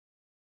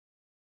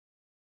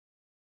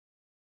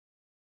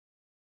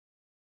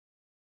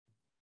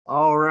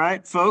All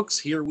right, folks,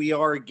 here we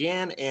are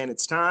again, and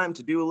it's time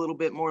to do a little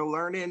bit more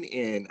learning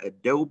in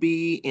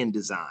Adobe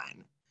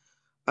InDesign.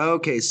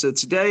 Okay, so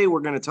today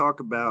we're going to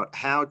talk about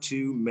how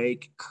to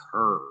make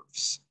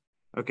curves.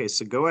 Okay,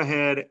 so go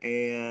ahead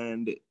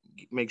and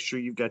make sure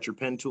you've got your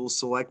pen tool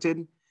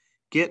selected.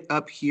 Get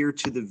up here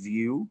to the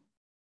View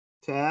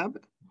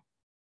tab,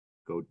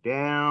 go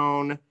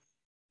down,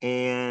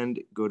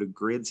 and go to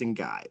Grids and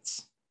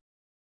Guides.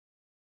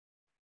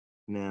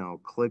 Now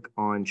click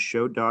on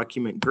Show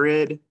Document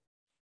Grid,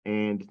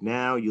 and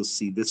now you'll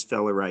see this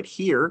fella right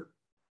here.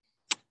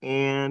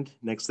 And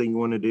next thing you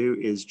want to do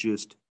is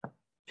just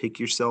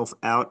pick yourself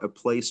out a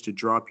place to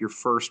drop your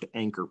first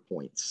anchor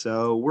point.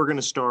 So we're going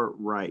to start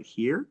right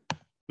here,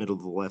 middle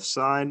of the left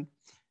side,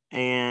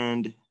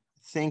 and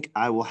I think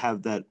I'll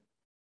have it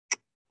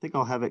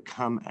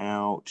come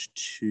out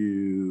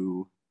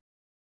to,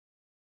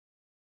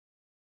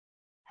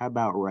 how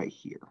about right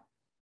here?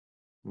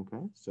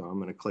 Okay, so I'm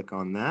going to click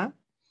on that.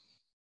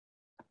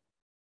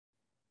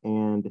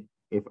 And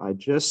if I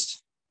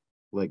just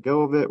let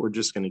go of it, we're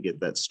just going to get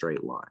that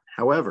straight line.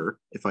 However,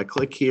 if I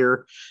click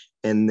here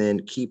and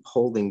then keep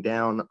holding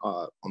down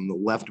on the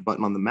left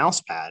button on the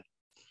mouse pad,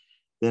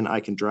 then I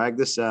can drag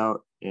this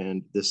out,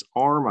 and this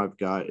arm I've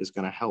got is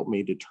going to help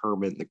me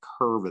determine the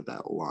curve of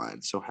that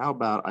line. So how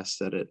about I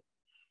set it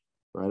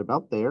right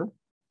about there,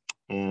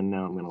 and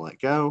now I'm going to let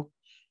go,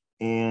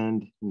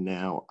 and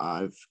now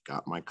I've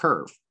got my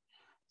curve.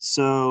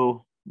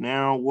 So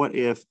now what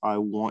if I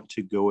want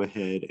to go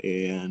ahead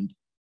and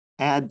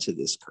add to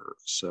this curve?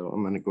 So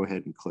I'm going to go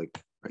ahead and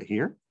click right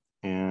here,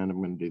 and I'm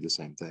going to do the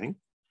same thing.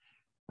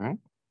 All right,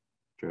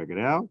 drag it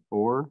out.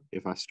 Or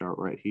if I start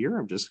right here,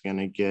 I'm just going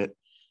to get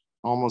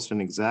almost an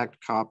exact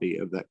copy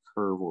of that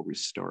curve where we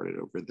started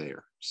over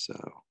there. So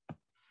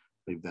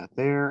leave that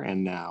there,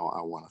 and now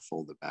I want to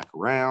fold it back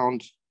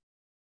around.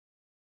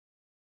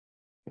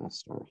 I'm going to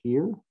start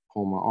here,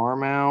 pull my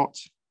arm out.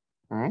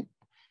 All right,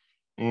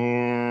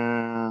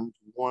 and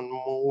one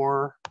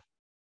more.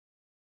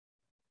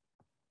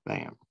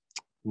 Bam.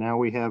 Now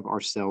we have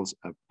ourselves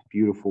a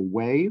beautiful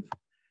wave.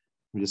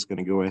 I'm just going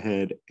to go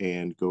ahead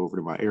and go over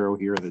to my arrow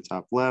here in the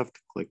top left,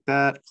 click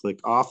that, click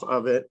off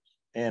of it,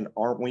 and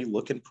aren't we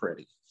looking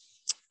pretty?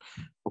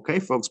 Okay,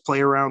 folks,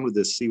 play around with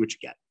this, see what you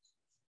get.